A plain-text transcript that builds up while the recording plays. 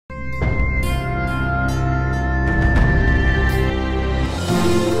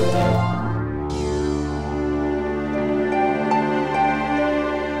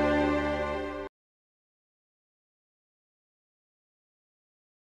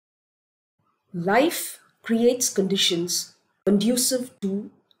Life creates conditions conducive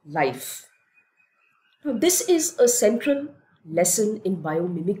to life. Now, this is a central lesson in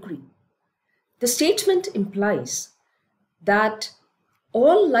biomimicry. The statement implies that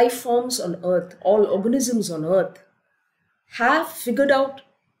all life forms on Earth, all organisms on Earth, have figured out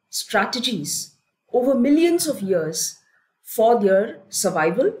strategies over millions of years for their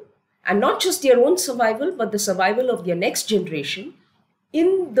survival, and not just their own survival, but the survival of their next generation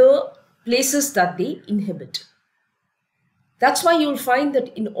in the places that they inhabit. That's why you'll find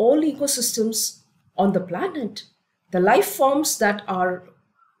that in all ecosystems on the planet, the life forms that are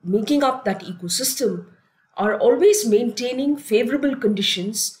making up that ecosystem are always maintaining favorable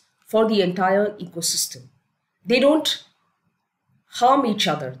conditions for the entire ecosystem. They don't harm each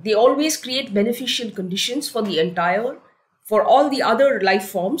other. They always create beneficial conditions for all the other life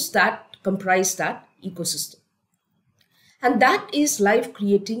forms that comprise that ecosystem. And that is life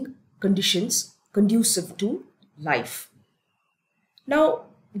creating conditions conducive to life. Now,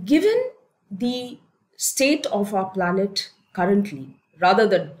 given the state of our planet currently, rather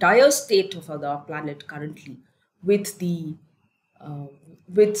the dire state of our planet currently, with the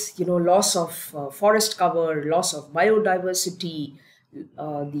loss of forest cover, loss of biodiversity,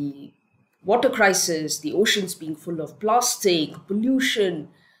 the water crisis, the oceans being full of plastic, pollution,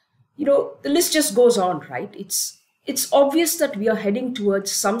 the list just goes on, right? It's obvious that we are heading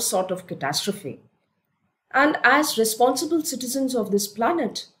towards some sort of catastrophe. And as responsible citizens of this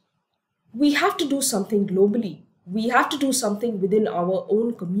planet, we have to do something globally. We have to do something within our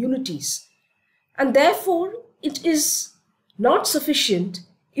own communities. And therefore, it is not sufficient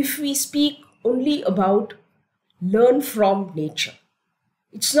if we speak only about learn from nature.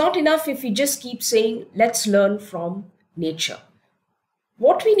 It's not enough if we just keep saying, let's learn from nature.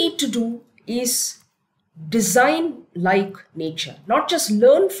 What we need to do is design like nature, not just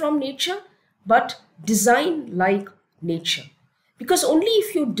learn from nature, but design like nature. Because only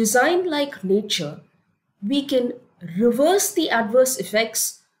if you design like nature, we can reverse the adverse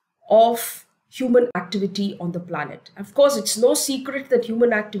effects of human activity on the planet. Of course, it's no secret that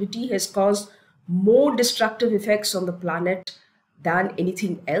human activity has caused more destructive effects on the planet than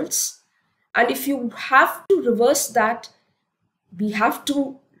anything else. And if you have to reverse that, we have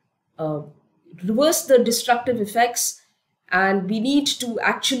to reverse the destructive effects, and we need to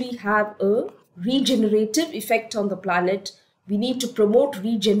actually have a regenerative effect on the planet. We need to promote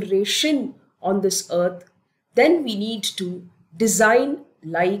regeneration on this earth. Then we need to design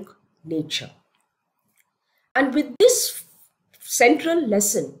like nature. And with this central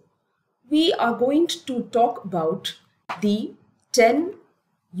lesson, we are going to talk about the 10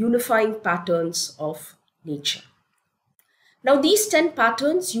 unifying patterns of nature. Now, these 10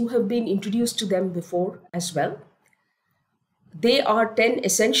 patterns, you have been introduced to them before as well. They are 10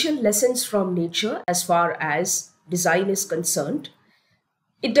 essential lessons from nature as far as design is concerned.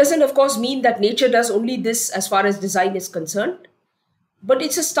 It doesn't, of course, mean that nature does only this as far as design is concerned, but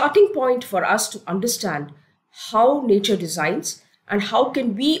it's a starting point for us to understand how nature designs and how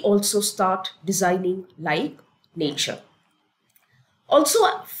can we also start designing like nature. Also,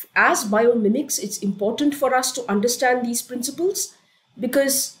 as biomimics, it's important for us to understand these principles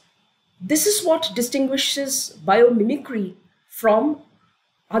because this is what distinguishes biomimicry from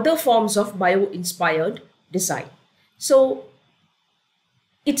other forms of bio-inspired design. So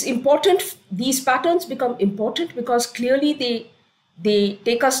it's important, these patterns become important because clearly they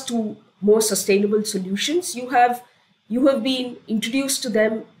take us to more sustainable solutions. You have been introduced to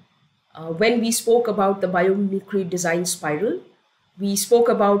them when we spoke about the biomimicry design spiral. We spoke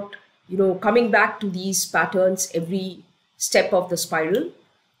about, coming back to these patterns every step of the spiral,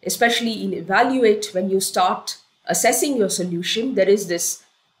 especially in evaluate when you start assessing your solution. There is this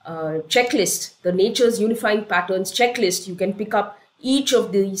checklist, the Nature's Unifying Patterns checklist. You can pick up each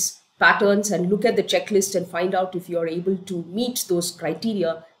of these patterns and look at the checklist and find out if you are able to meet those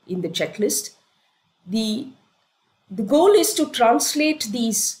criteria in the checklist. The goal is to translate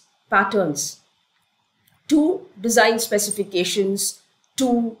these patterns to design specifications,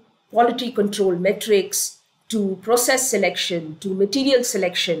 to quality control metrics, to process selection, to material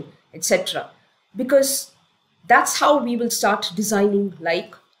selection, etc. Because that's how we will start designing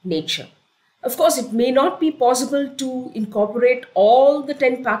like nature. Of course, it may not be possible to incorporate all the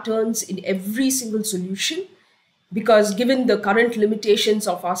 10 patterns in every single solution because given the current limitations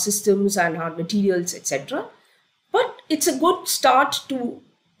of our systems and our materials, etc. But it's a good start to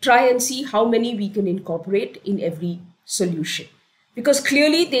try and see how many we can incorporate in every solution because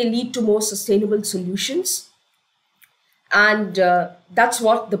clearly they lead to more sustainable solutions. And that's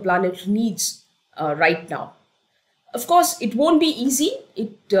what the planet needs right now. Of course, it won't be easy.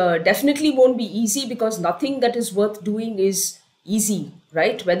 It definitely won't be easy, because nothing that is worth doing is easy,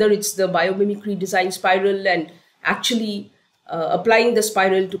 right? Whether it's the biomimicry design spiral and actually applying the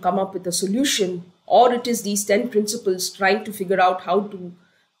spiral to come up with a solution, or it is these 10 principles trying to figure out how to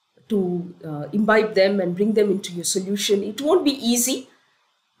imbibe them and bring them into your solution. It won't be easy,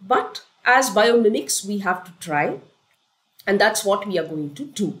 but as biomimics, we have to try, and that's what we are going to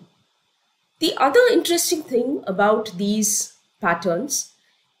do. The other interesting thing about these patterns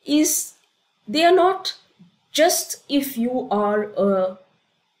is they are not just if you are a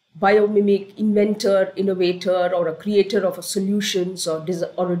biomimic inventor, innovator, or a creator of a solutions or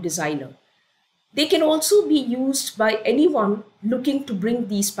a designer. They can also be used by anyone looking to bring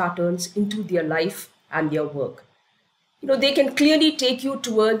these patterns into their life and their work. They can clearly take you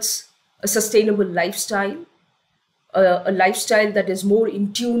towards a sustainable lifestyle, a lifestyle that is more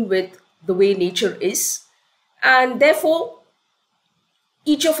in tune with the way nature is. And therefore,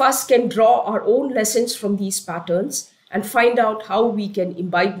 each of us can draw our own lessons from these patterns and find out how we can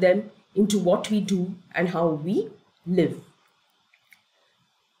imbibe them into what we do and how we live.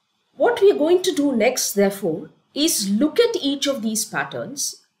 What we are going to do next, therefore, is look at each of these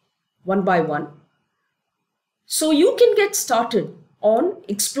patterns one by one, so you can get started on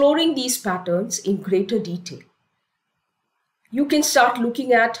exploring these patterns in greater detail. You can start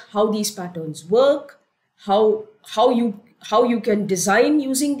looking at how these patterns work, how you can design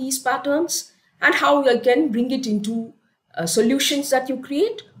using these patterns, and how you can bring it into solutions that you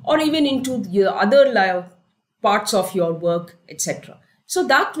create, or even into the other parts of your work, etc. So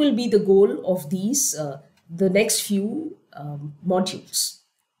that will be the goal of these, the next few modules.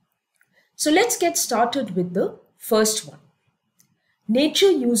 So let's get started with the first one.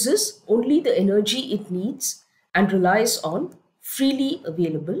 Nature uses only the energy it needs and relies on freely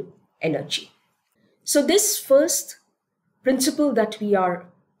available energy. So this first principle that we are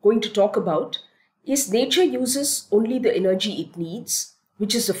going to talk about is nature uses only the energy it needs,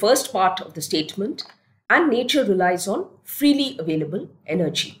 which is the first part of the statement, and nature relies on freely available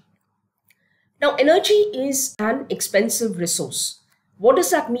energy. Now, energy is an expensive resource. What does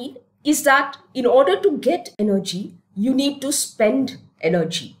that mean? Is that in order to get energy, you need to spend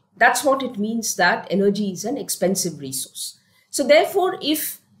energy. That's what it means, that energy is an expensive resource. So therefore,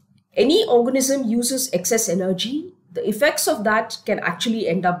 if any organism uses excess energy, the effects of that can actually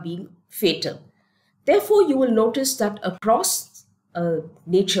end up being fatal. Therefore, you will notice that across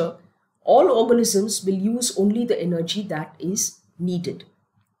nature, all organisms will use only the energy that is needed.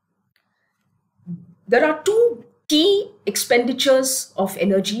 There are two key expenditures of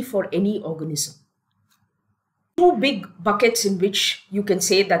energy for any organism. Two big buckets in which you can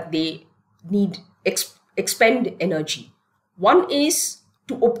say that they need expend energy. One is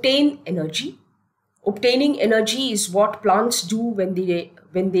to obtain energy. Obtaining energy is what plants do when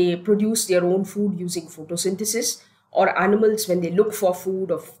they produce their own food using photosynthesis, or animals when they look for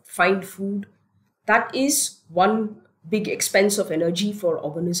food or find food. That is one big expense of energy for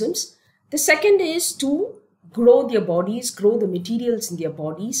organisms. The second is to grow their bodies, grow the materials in their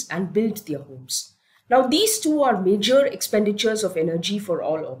bodies, and build their homes. Now, these two are major expenditures of energy for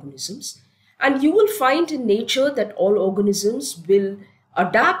all organisms. And you will find in nature that all organisms will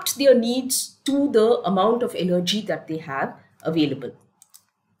adapt their needs to the amount of energy that they have available.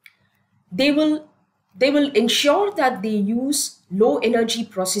 They will ensure that they use low energy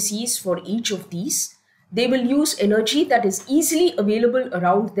processes for each of these. They will use energy that is easily available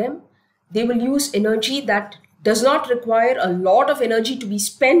around them. They will use energy that does not require a lot of energy to be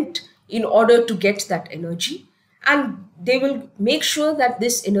spent in order to get that energy. And they will make sure that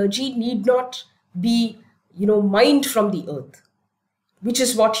this energy need not be, mined from the earth, which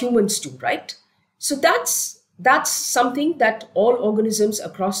is what humans do, right? So that's something that all organisms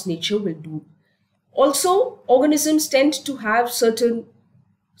across nature will do. Also, organisms tend to have certain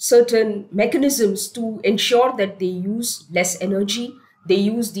mechanisms to ensure that they use less energy. They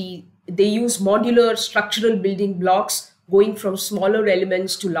use modular structural building blocks, going from smaller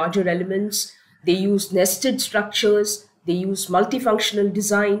elements to larger elements. They use nested structures. They use multifunctional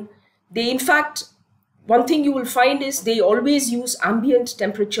design. In fact, one thing you will find is they always use ambient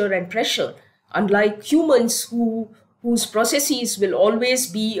temperature and pressure, unlike humans whose processes will always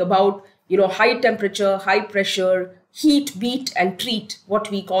be about high temperature, high pressure, heat, beat, and treat, what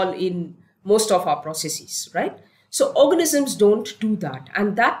we call in most of our processes, right? So organisms don't do that.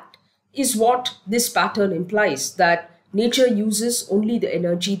 And that is what this pattern implies, that nature uses only the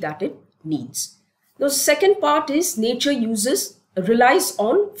energy that it needs. The second part is nature relies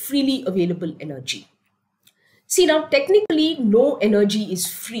on freely available energy. See, now technically no energy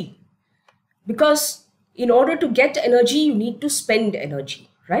is free, because in order to get energy, you need to spend energy,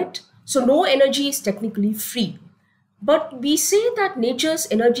 right? So no energy is technically free. But we say that nature's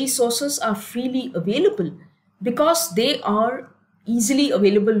energy sources are freely available because they are easily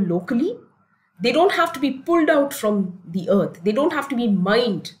available locally. They don't have to be pulled out from the earth. They don't have to be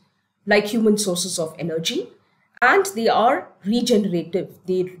mined like human sources of energy. And they are regenerative.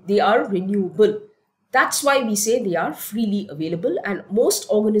 They are renewable. That's why we say they are freely available, and most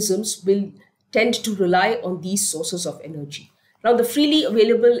organisms will tend to rely on these sources of energy. Now, the freely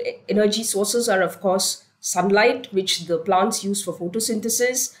available energy sources are, of course, sunlight, which the plants use for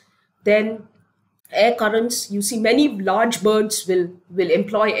photosynthesis, then air currents. You see many large birds will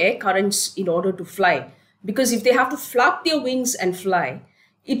employ air currents in order to fly, because if they have to flap their wings and fly,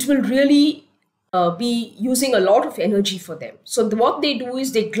 it will really be using a lot of energy for them. So what they do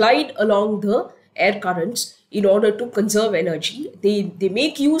is they glide along the air currents in order to conserve energy. They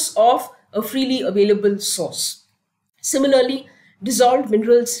make use of a freely available source. Similarly, dissolved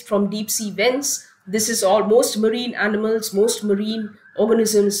minerals from deep sea vents. This is all, most marine animals, most marine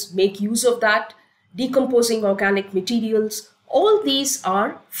organisms make use of that. Decomposing organic materials. All these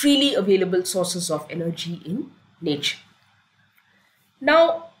are freely available sources of energy in nature.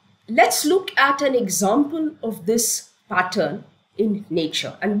 Now, let's look at an example of this pattern in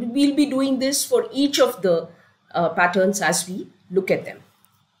nature. And we'll be doing this for each of the patterns as we look at them.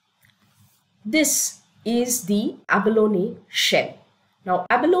 This is the abalone shell. Now,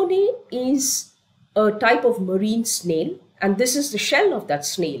 abalone is a type of marine snail, and this is the shell of that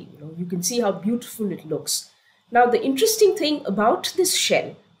snail. You can see how beautiful it looks. Now, the interesting thing about this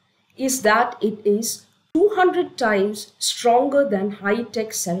shell is that it is 200 times stronger than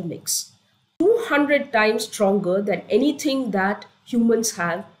high-tech ceramics, 200 times stronger than anything that humans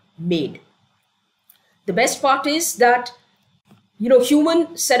have made. The best part is that,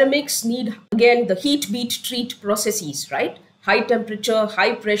 human ceramics need, again, the heat, beat, treat processes, right? High temperature,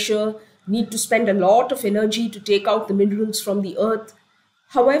 high pressure, need to spend a lot of energy to take out the minerals from the earth.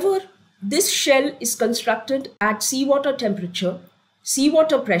 However, this shell is constructed at seawater temperature,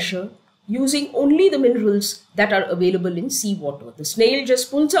 seawater pressure, using only the minerals that are available in seawater. The snail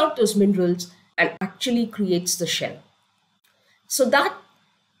just pulls out those minerals and actually creates the shell. So that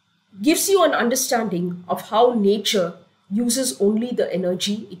gives you an understanding of how nature uses only the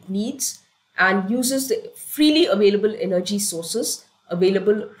energy it needs and uses the freely available energy sources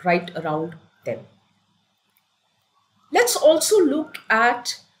available right around them. Let's also look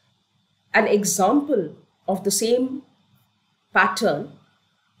at an example of the same pattern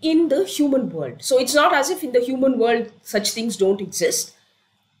in the human world. So it's not as if in the human world such things don't exist.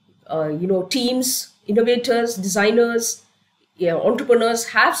 Teams, innovators, designers, entrepreneurs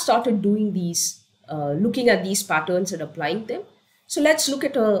have started doing these, looking at these patterns and applying them. So let's look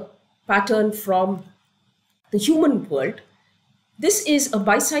at a pattern from the human world. This is a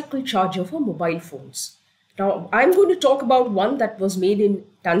bicycle charger for mobile phones. Now, I'm going to talk about one that was made in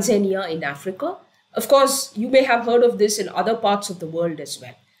Tanzania in Africa. Of course, you may have heard of this in other parts of the world as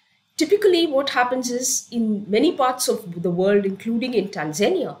well. Typically, what happens is in many parts of the world, including in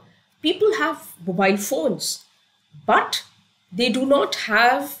Tanzania, people have mobile phones, but they do not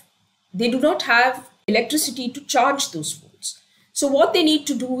have electricity to charge those phones. So what they need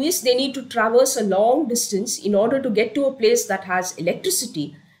to do is they need to traverse a long distance in order to get to a place that has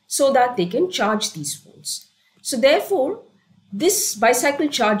electricity so that they can charge these phones. So therefore, this bicycle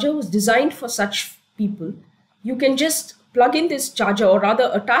charger was designed for such people. You can just plug in this charger, or rather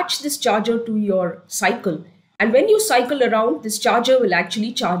attach this charger to your cycle. And when you cycle around, this charger will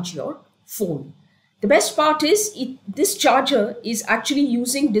actually charge your phone. The best part is this charger is actually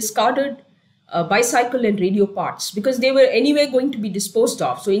using discarded bicycle and radio parts, because they were anyway going to be disposed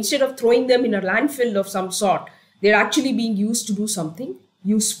of. So instead of throwing them in a landfill of some sort, they're actually being used to do something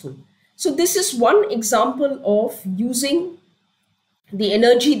useful. So this is one example of using the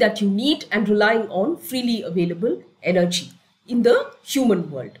energy that you need and relying on freely available energy in the human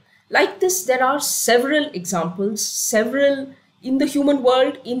world. Like this, there are several examples, several in the human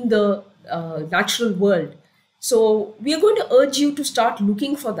world, in the natural world. So we are going to urge you to start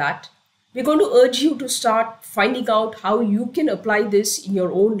looking for that. We're going to urge you to start finding out how you can apply this in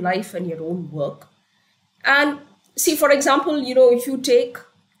your own life and your own work. And see, for example, if you take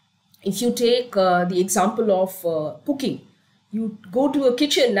the example of cooking, you go to a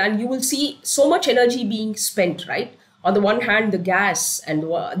kitchen and you will see so much energy being spent, right? On the one hand, the gas, and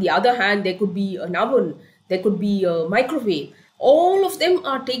the other hand, there could be an oven, there could be a microwave. All of them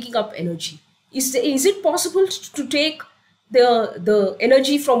are taking up energy. Is it possible to take the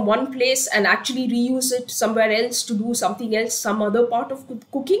energy from one place and actually reuse it somewhere else to do something else, some other part of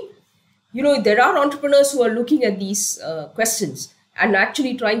cooking? There are entrepreneurs who are looking at these questions and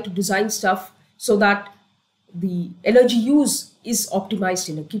actually trying to design stuff so that the energy use is optimized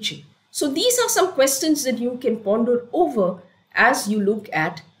in a kitchen. So these are some questions that you can ponder over as you look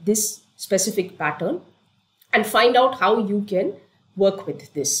at this specific pattern and find out how you can work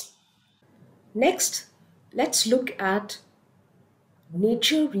with this. Next, let's look at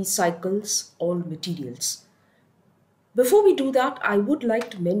nature recycles all materials. Before we do that, I would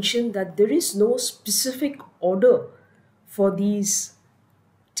like to mention that there is no specific order for these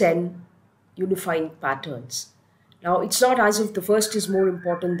 10 unifying patterns. Now, it's not as if the first is more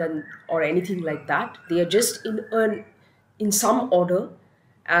important than or anything like that. They are just in some order,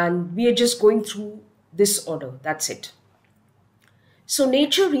 and we are just going through this order. That's it. So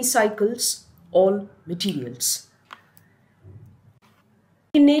nature recycles all materials.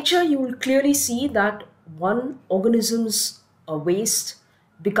 In nature, you will clearly see that one organism's waste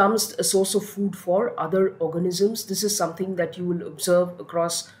becomes a source of food for other organisms. This is something that you will observe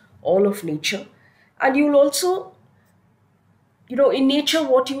across all of nature. And you will also, in nature,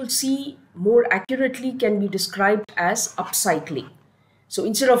 what you will see more accurately can be described as upcycling. So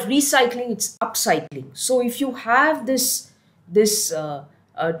instead of recycling, it's upcycling. So if you have this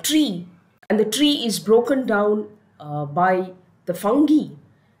tree, and the tree is broken down by the fungi,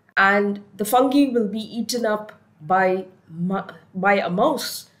 and the fungi will be eaten up by a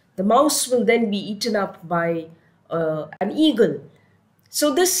mouse. The mouse will then be eaten up by an eagle.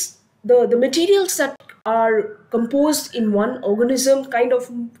 So the materials that are composed in one organism kind of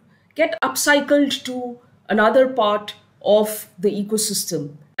get upcycled to another part of the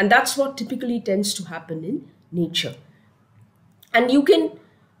ecosystem, and that's what typically tends to happen in nature. And you can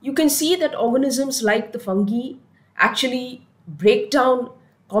see that organisms like the fungi actually break down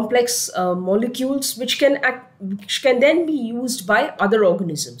complex molecules which can then be used by other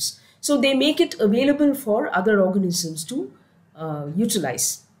organisms. So they make it available for other organisms to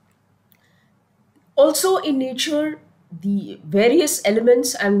utilize. Also in nature, the various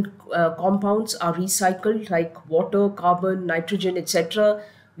elements and compounds are recycled, like water, carbon, nitrogen, etc.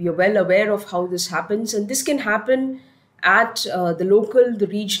 We are well aware of how this happens, and this can happen at the local, the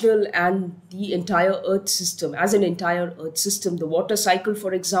regional, and the entire Earth system. As an entire Earth system, the water cycle,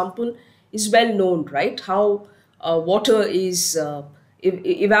 for example, is well known, right? How water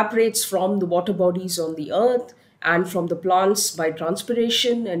evaporates from the water bodies on the Earth and from the plants by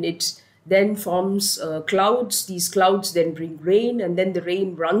transpiration, and it then forms clouds. These clouds then bring rain, and then the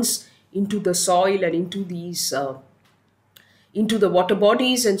rain runs into the soil and into the water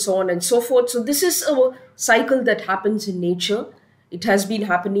bodies and so on and so forth. So this is a cycle that happens in nature. It has been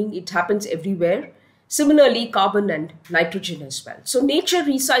happening. It happens everywhere. Similarly, carbon and nitrogen as well. So nature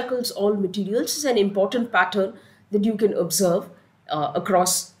recycles all materials is an important pattern that you can observe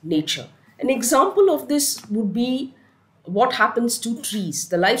across nature. An example of this would be what happens to trees,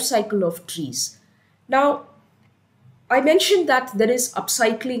 the life cycle of trees. Now, I mentioned that there is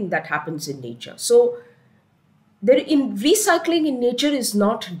upcycling that happens in nature. So recycling in nature is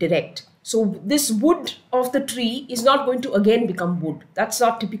not direct. So this wood of the tree is not going to again become wood. That's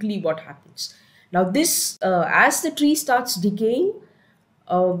not typically what happens. Now this, as the tree starts decaying,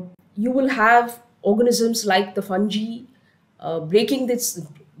 you will have organisms like the fungi breaking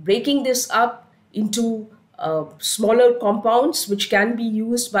this up into smaller compounds which can be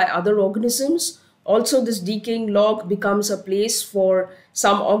used by other organisms. Also, this decaying log becomes a place for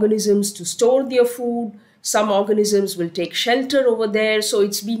some organisms to store their food. Some organisms will take shelter over there, so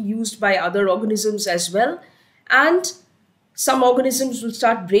it's being used by other organisms as well. And some organisms will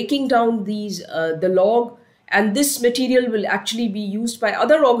start breaking down the log, and this material will actually be used by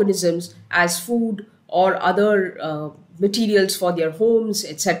other organisms as food or other materials for their homes,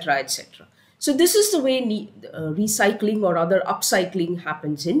 etc., etc. So this is the way recycling or other upcycling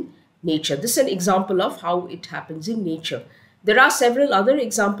happens in nature. This is an example of how it happens in nature. There are several other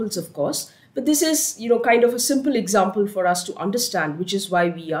examples, of course, but this is, kind of a simple example for us to understand, which is why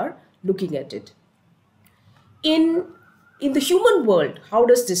we are looking at it. In the human world, how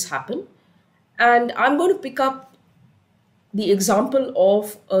does this happen? And I'm going to pick up the example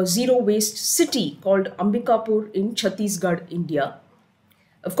of a zero waste city called Ambikapur in Chhattisgarh, India.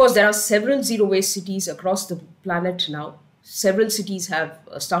 Of course, there are several zero waste cities across the planet now. Several cities have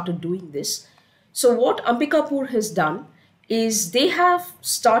started doing this. So what Ambikapur has done is they have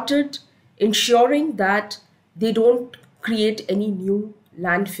started ensuring that they don't create any new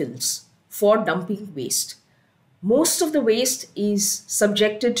landfills for dumping waste. Most of the waste is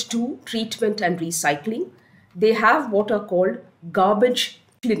subjected to treatment and recycling. They have what are called garbage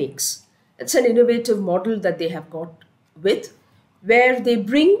clinics. It's an innovative model that they have got with, where they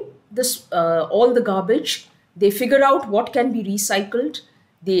bring all the garbage, they figure out what can be recycled,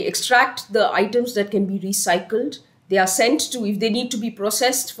 they extract the items that can be recycled, they are sent to, if they need to be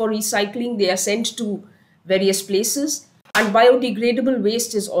processed for recycling, they are sent to various places, and biodegradable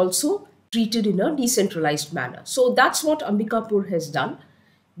waste is also treated in a decentralized manner. So that's what Ambikapur has done,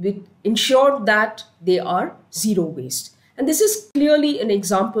 with ensured that they are zero waste. And this is clearly an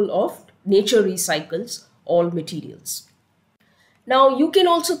example of nature recycles all materials. Now, you can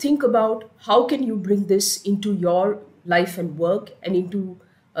also think about how can you bring this into your life and work and into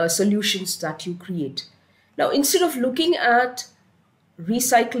solutions that you create. Now, instead of looking at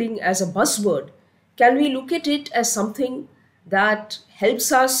recycling as a buzzword, can we look at it as something that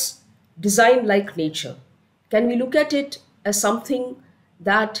helps us design like nature? Can we look at it as something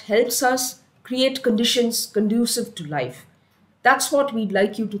that helps us create conditions conducive to life? That's what we'd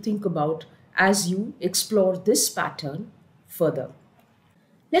like you to think about as you explore this pattern further.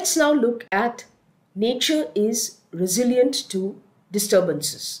 Let's now look at nature is resilient to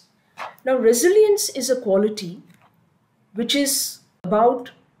disturbances. Now, resilience is a quality which is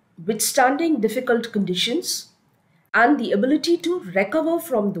about withstanding difficult conditions and the ability to recover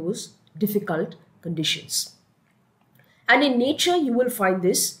from those difficult conditions. And in nature, you will find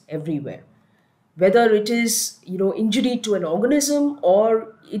this everywhere. Whether it is, injury to an organism,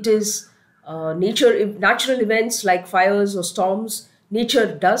 or it is natural events like fires or storms,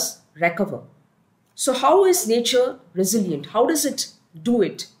 nature does recover. So how is nature resilient? How does it do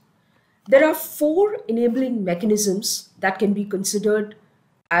it? There are 4 enabling mechanisms that can be considered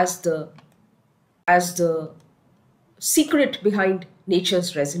as the secret behind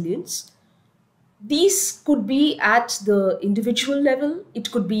nature's resilience. These could be at the individual level,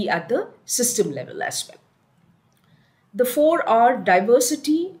 it could be at the system level as well. The 4 are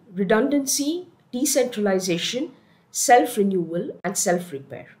diversity, redundancy, decentralization, self-renewal, and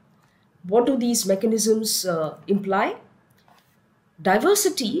self-repair. What do these mechanisms imply?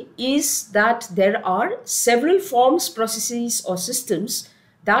 Diversity is that there are several forms, processes, or systems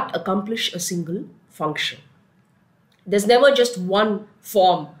that accomplish a single function. There's never just one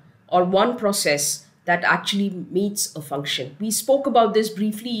form or one process that actually meets a function. We spoke about this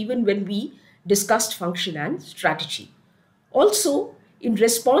briefly even when we discussed function and strategy. Also, in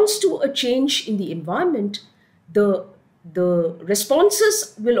response to a change in the environment, the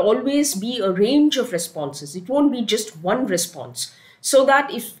responses will always be a range of responses. It won't be just one response. So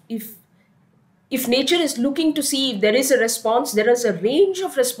that if nature is looking to see if there is a response, there is a range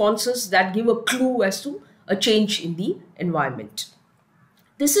of responses that give a clue as to a change in the environment.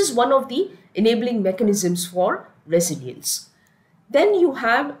 This is one of the enabling mechanisms for resilience. Then you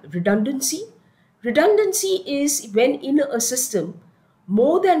have redundancy. Redundancy is when in a system,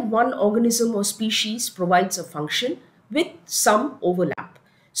 more than one organism or species provides a function with some overlap,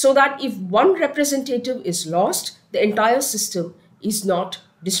 so that if one representative is lost, the entire system is not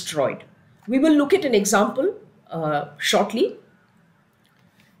destroyed. We will look at an example shortly.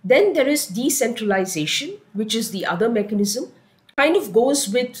 Then there is decentralization, which is the other mechanism. Kind of goes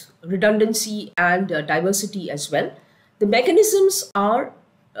with redundancy and diversity as well. The mechanisms are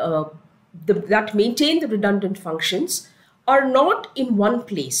that maintain the redundant functions are not in one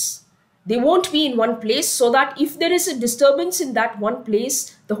place. They won't be in one place, so that if there is a disturbance in that one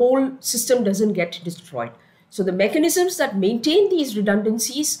place, the whole system doesn't get destroyed. So the mechanisms that maintain these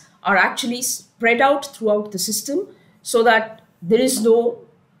redundancies are actually spread out throughout the system, so that there is no,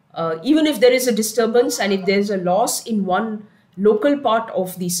 even if there is a disturbance and if there is a loss in one local part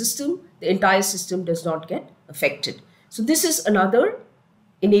of the system, the entire system does not get affected. So this is another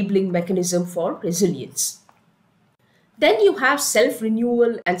enabling mechanism for resilience. Then you have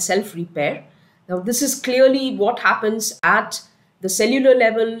self-renewal and self-repair. Now, this is clearly what happens at the cellular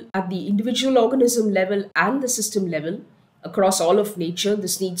level, at the individual organism level, and the system level across all of nature.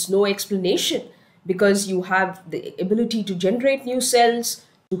 This needs no explanation, because you have the ability to generate new cells,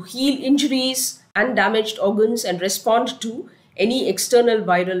 to heal injuries and damaged organs, and respond to any external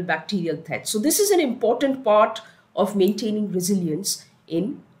viral bacterial threat. So this is an important part of maintaining resilience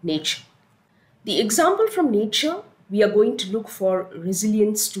in nature. The example from nature we are going to look for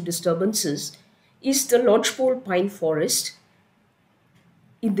resilience to disturbances is the lodgepole pine forest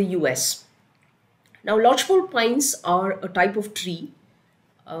in the US. Now, lodgepole pines are a type of tree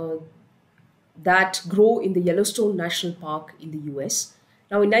that grow in the Yellowstone National Park in the US.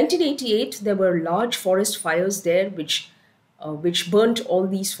 Now, in 1988, there were large forest fires there which burnt all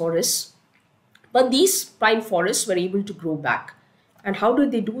these forests. But these pine forests were able to grow back. And how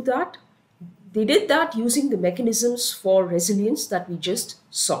did they do that? They did that using the mechanisms for resilience that we just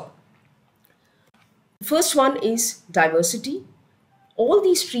saw. The first one is diversity. All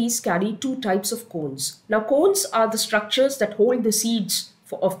these trees carry two types of cones. Now, cones are the structures that hold the seeds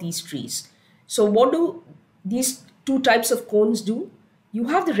of these trees. So, what do these two types of cones do? You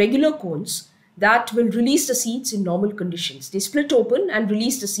have the regular cones that will release the seeds in normal conditions. They split open and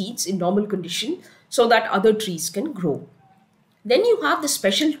release the seeds in normal condition so that other trees can grow. Then you have the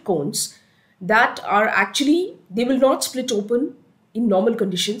special cones that are actually, they will not split open in normal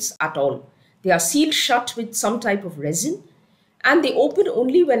conditions at all. They are sealed shut with some type of resin, and they open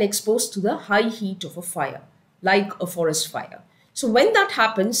only when exposed to the high heat of a fire, like a forest fire. So when that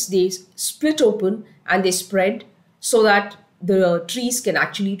happens, they split open and they spread so that the trees can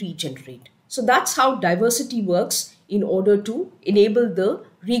actually regenerate. So that's how diversity works in order to enable the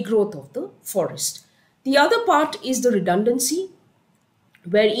regrowth of the forest. The other part is the redundancy,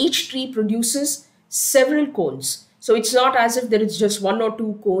 where each tree produces several cones. So it's not as if there is just one or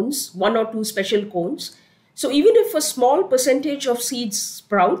two cones, one or two special cones. So even if a small percentage of seeds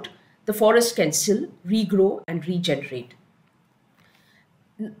sprout, the forest can still regrow and regenerate.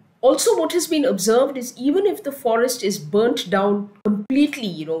 Also, what has been observed is even if the forest is burnt down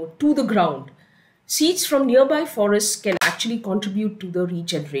completely, to the ground, seeds from nearby forests can actually contribute to the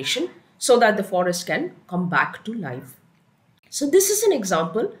regeneration so that the forest can come back to life. So this is an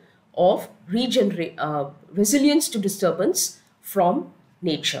example of resilience to disturbance from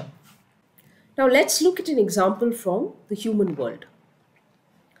nature. Now let's look at an example from the human world.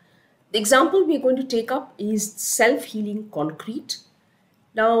 The example we're going to take up is self-healing concrete.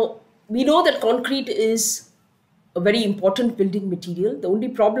 Now, we know that concrete is a very important building material. The only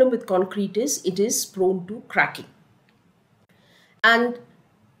problem with concrete is it is prone to cracking. And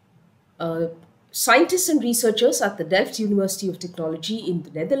scientists and researchers at the Delft University of Technology in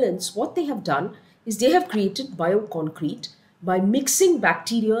the Netherlands, what they have done is they have created bioconcrete by mixing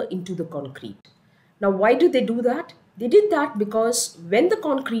bacteria into the concrete. Now, why do they do that? They did that because when the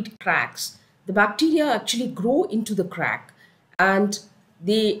concrete cracks, the bacteria actually grow into the crack, and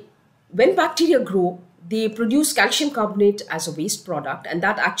when bacteria grow, they produce calcium carbonate as a waste product, and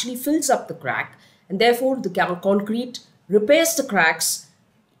that actually fills up the crack, and therefore the concrete repairs the cracks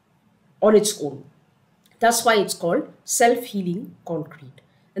on its own. That's why it's called self-healing concrete.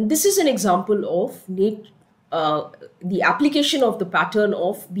 And this is an example of the application of the pattern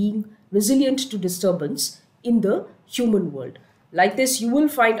of being resilient to disturbance in the human world. Like this, you will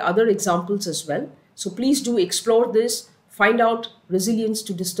find other examples as well. So please do explore this, find out resilience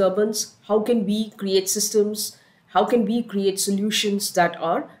to disturbance. How can we create systems? How can we create solutions that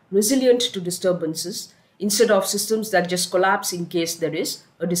are resilient to disturbances instead of systems that just collapse in case there is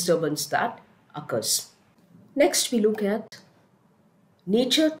a disturbance that occurs? Next, we look at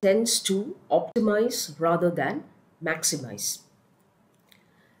nature tends to optimize rather than maximize.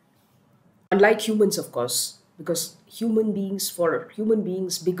 Unlike humans, of course, because for human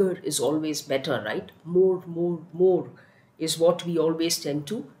beings, bigger is always better, right? More is what we always tend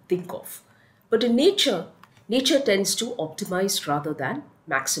to think of. But in nature tends to optimize rather than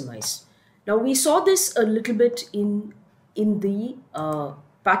maximize. Now, we saw this a little bit in the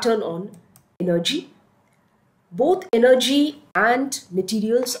pattern on energy. Both energy and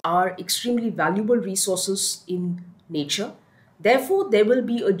materials are extremely valuable resources in nature. Therefore, there will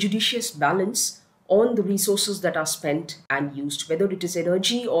be a judicious balance on the resources that are spent and used, whether it is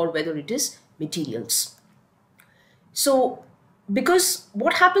energy or whether it is materials. So, because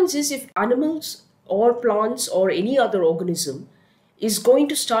what happens is if animals or plants or any other organism is going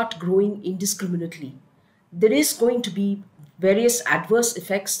to start growing indiscriminately, there is going to be various adverse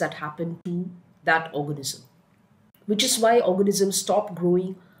effects that happen to that organism, which is why organisms stop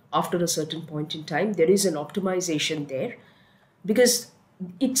growing after a certain point in time. There is an optimization there because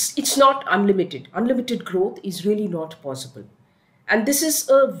it's not unlimited. Unlimited growth is really not possible. And this is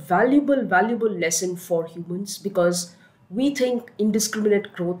a valuable lesson for humans because we think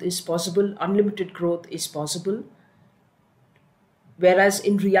indiscriminate growth is possible, unlimited growth is possible, whereas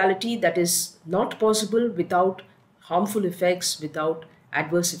in reality that is not possible without harmful effects, without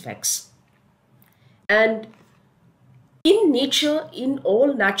adverse effects. And in nature, in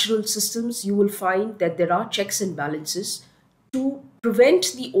all natural systems, you will find that there are checks and balances to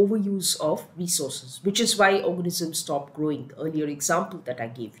prevent the overuse of resources, which is why organisms stop growing, the earlier example that I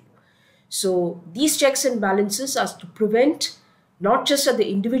gave you. So these checks and balances are to prevent not just at the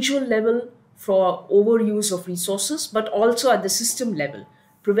individual level for overuse of resources, but also at the system level,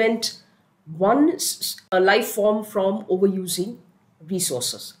 prevent a life form from overusing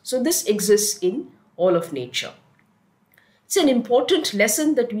resources. So this exists in all of nature. It's an important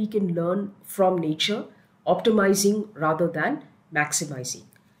lesson that we can learn from nature, optimizing rather than maximizing.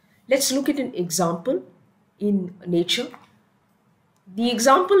 Let's look at an example in nature. The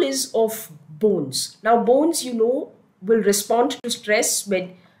example is of bones. Now, bones, will respond to stress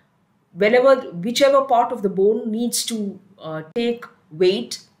whichever part of the bone needs to take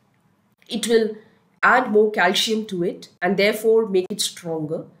weight, it will add more calcium to it and therefore make it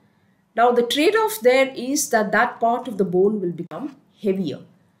stronger. Now, the trade-off there is that that part of the bone will become heavier.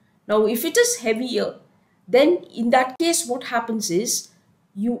 Now, if it is heavier, then in that case, what happens is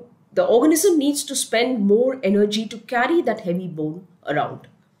the organism needs to spend more energy to carry that heavy bone around.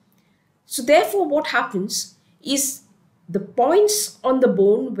 So therefore, what happens is the points on the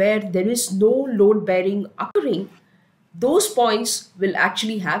bone where there is no load bearing occurring, those points will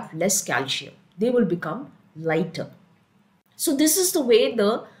actually have less calcium. They will become lighter. So this is the way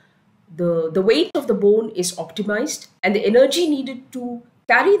the weight of the bone is optimized and the energy needed to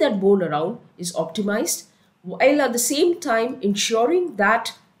carry that bone around is optimized, while at the same time ensuring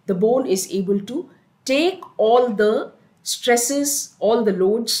that the bone is able to take all the stresses, all the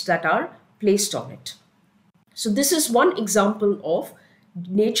loads that are placed on it. So this is one example of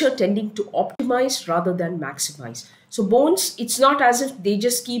nature tending to optimize rather than maximize. So bones, it's not as if they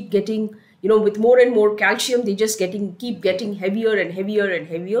just keep getting, with more and more calcium, they just keep getting heavier and heavier and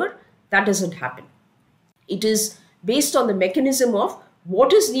heavier. That doesn't happen. It is based on the mechanism of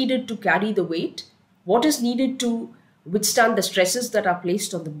what is needed to carry the weight, what is needed to withstand the stresses that are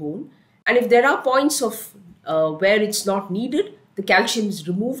placed on the bone. And if there are points of where it's not needed, the calcium is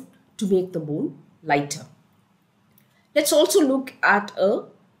removed to make the bone lighter. Let's also look at a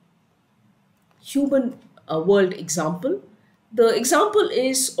human world example. The example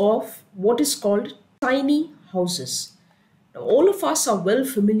is of what is called tiny houses. Now, all of us are well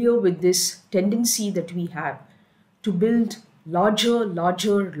familiar with this tendency that we have to build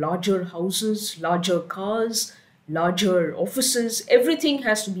larger houses, larger cars, larger offices. Everything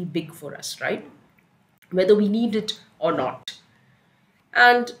has to be big for us, right? Whether we need it or not.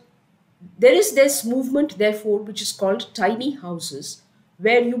 And there is this movement, therefore, which is called tiny houses,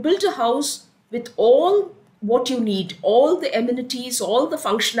 where you build a house with all what you need, all the amenities, all the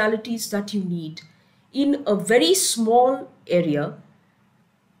functionalities that you need in a very small area.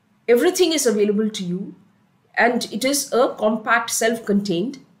 Everything is available to you, and it is a compact,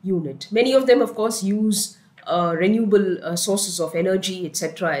 self-contained unit. Many of them, of course, use renewable sources of energy,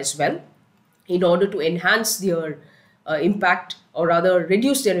 etc. as well, in order to enhance their impact, or rather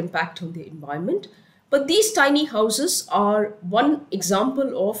reduce their impact on the environment. But these tiny houses are one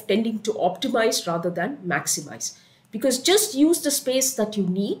example of tending to optimize rather than maximize, because just use the space that you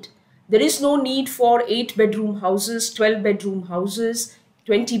need. There is no need for 8-bedroom houses, 12-bedroom houses,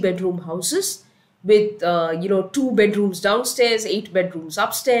 20-bedroom houses with 2 bedrooms downstairs, 8 bedrooms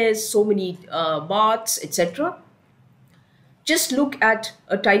upstairs, so many baths, etc. Just look at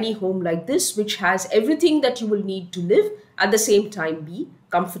a tiny home like this, which has everything that you will need to live, at the same time be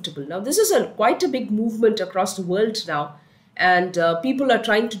comfortable. Now, this is quite a big movement across the world now, and people are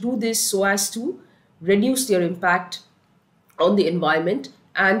trying to do this so as to reduce their impact on the environment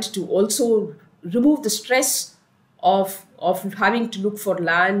and to also remove the stress of having to look for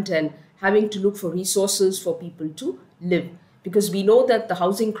land and having to look for resources for people to live. Because we know that the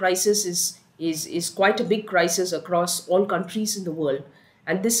housing crisis is quite a big crisis across all countries in the world.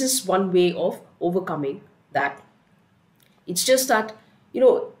 And this is one way of overcoming that. It's just that,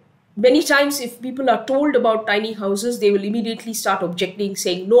 many times if people are told about tiny houses, they will immediately start objecting,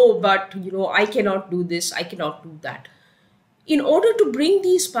 saying, no, but, I cannot do this, I cannot do that. In order to bring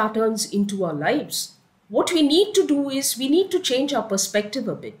these patterns into our lives, what we need to do is we need to change our perspective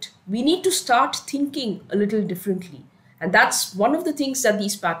a bit. We need to start thinking a little differently. And that's one of the things that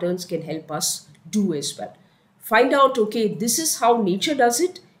these patterns can help us do as well. Find out, okay, this is how nature does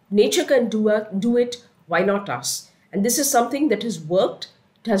it. Nature can do it. Why not us? And this is something that has worked.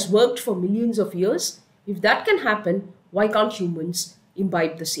 It has worked for millions of years. If that can happen, why can't humans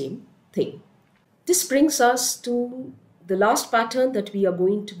imbibe the same thing? This brings us to the last pattern that we are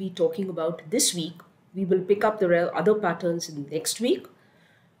going to be talking about this week. We will pick up the other patterns in next week.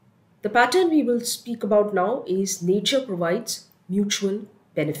 The pattern we will speak about now is nature provides mutual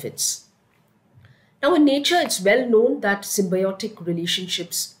benefits. Now, in nature, it's well known that symbiotic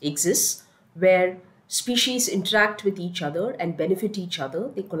relationships exist where species interact with each other and benefit each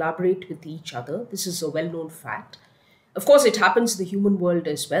other. They collaborate with each other. This is a well-known fact. Of course, it happens in the human world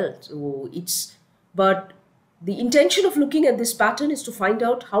as well. But the intention of looking at this pattern is to find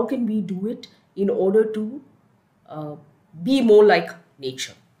out how can we do it in order to be more like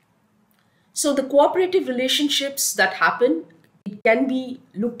nature. So the cooperative relationships that happen, it can be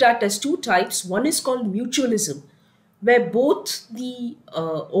looked at as two types. One is called mutualism, where both the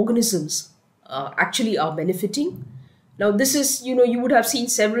organisms actually are benefiting. Now, this is, you would have seen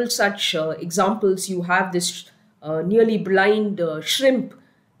several such examples. You have this nearly blind shrimp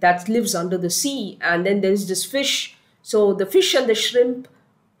that lives under the sea, and then there's this fish. So the fish and the shrimp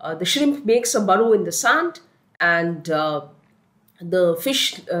makes a burrow in the sand, and the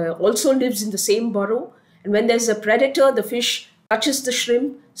fish also lives in the same burrow. And when there's a predator, the fish touches the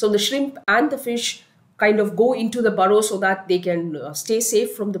shrimp. So the shrimp and the fish kind of go into the burrow so that they can stay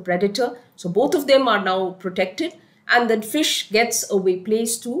safe from the predator. So both of them are now protected, and the fish gets a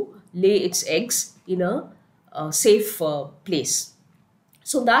place to lay its eggs in a safe place.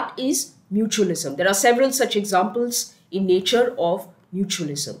 So that is mutualism. There are several such examples in nature of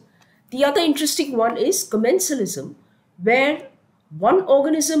mutualism. The other interesting one is commensalism, where one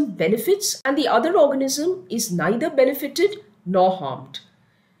organism benefits and the other organism is neither benefited nor harmed.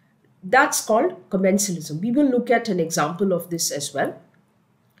 That's called commensalism. We will look at an example of this as well.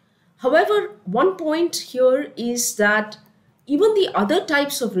 However, one point here is that even the other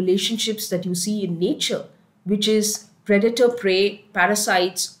types of relationships that you see in nature, which is predator-prey,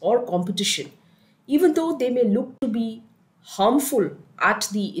 parasites, or competition, even though they may look to be harmful at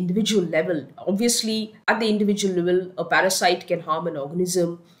the individual level. Obviously, at the individual level, a parasite can harm an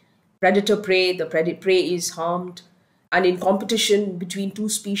organism. Predator-prey, the prey is harmed. And in competition between two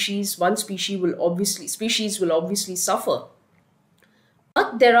species, one species will obviously suffer.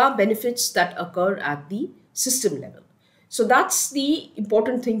 But there are benefits that occur at the system level. So that's the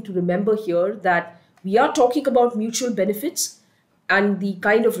important thing to remember here, that we are talking about mutual benefits and the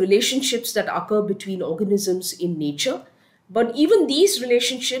kind of relationships that occur between organisms in nature. But even these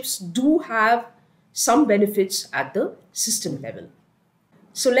relationships do have some benefits at the system level.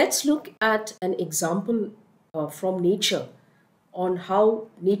 So let's look at an example from nature on how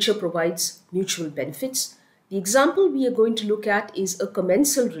nature provides mutual benefits. The example we are going to look at is a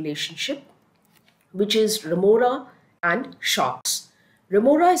commensal relationship, which is remora and sharks.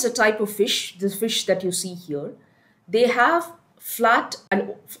 Remora is a type of fish, the fish that you see here. They have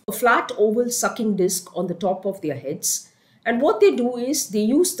a flat oval sucking disc on the top of their heads. And what they do is they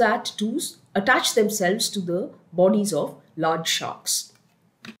use that to attach themselves to the bodies of large sharks.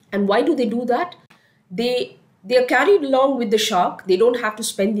 And why do they do that? They are carried along with the shark. They don't have to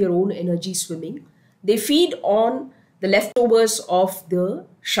spend their own energy swimming. They feed on the leftovers of the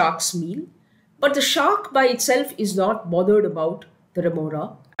shark's meal. But the shark by itself is not bothered about the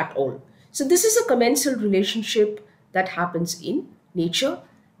remora at all. So this is a commensal relationship that happens in nature.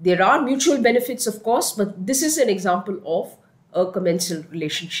 There are mutual benefits, of course, but this is an example of a commensal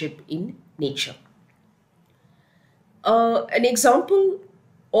relationship in nature. An example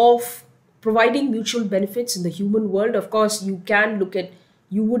of providing mutual benefits in the human world, of course,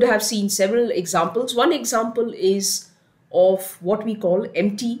 you would have seen several examples. One example is of what we call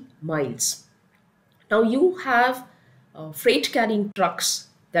empty miles. Now you have freight carrying trucks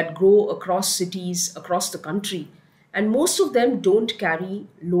that go across cities, across the country, and most of them don't carry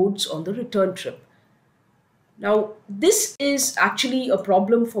loads on the return trip. Now, this is actually a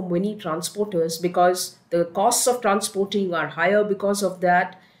problem for many transporters because the costs of transporting are higher because of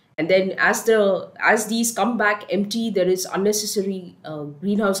that. And then as these come back empty, there is unnecessary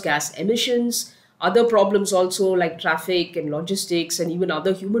greenhouse gas emissions. Other problems also like traffic and logistics and even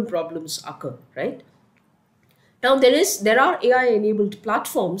other human problems occur, right? Now, there are AI-enabled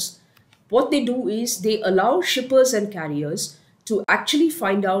platforms. What they do is they allow shippers and carriers to actually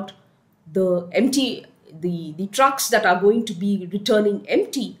find out the trucks that are going to be returning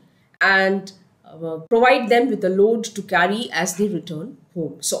empty and provide them with a load to carry as they return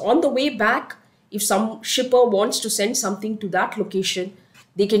home. So on the way back, if some shipper wants to send something to that location,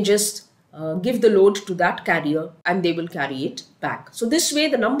 they can just give the load to that carrier and they will carry it back. So this way,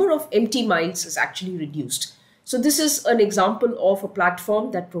 the number of empty miles is actually reduced. So this is an example of a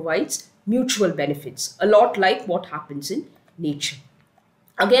platform that provides mutual benefits, a lot like what happens in nature.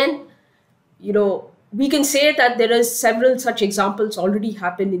 Again, we can say that there are several such examples already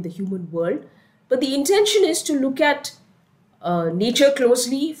happen in the human world, but the intention is to look at nature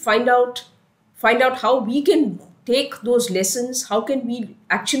closely, find out how we can take those lessons, how can we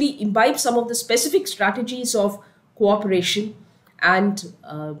actually imbibe some of the specific strategies of cooperation and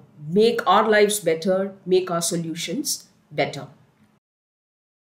make our lives better, make our solutions better.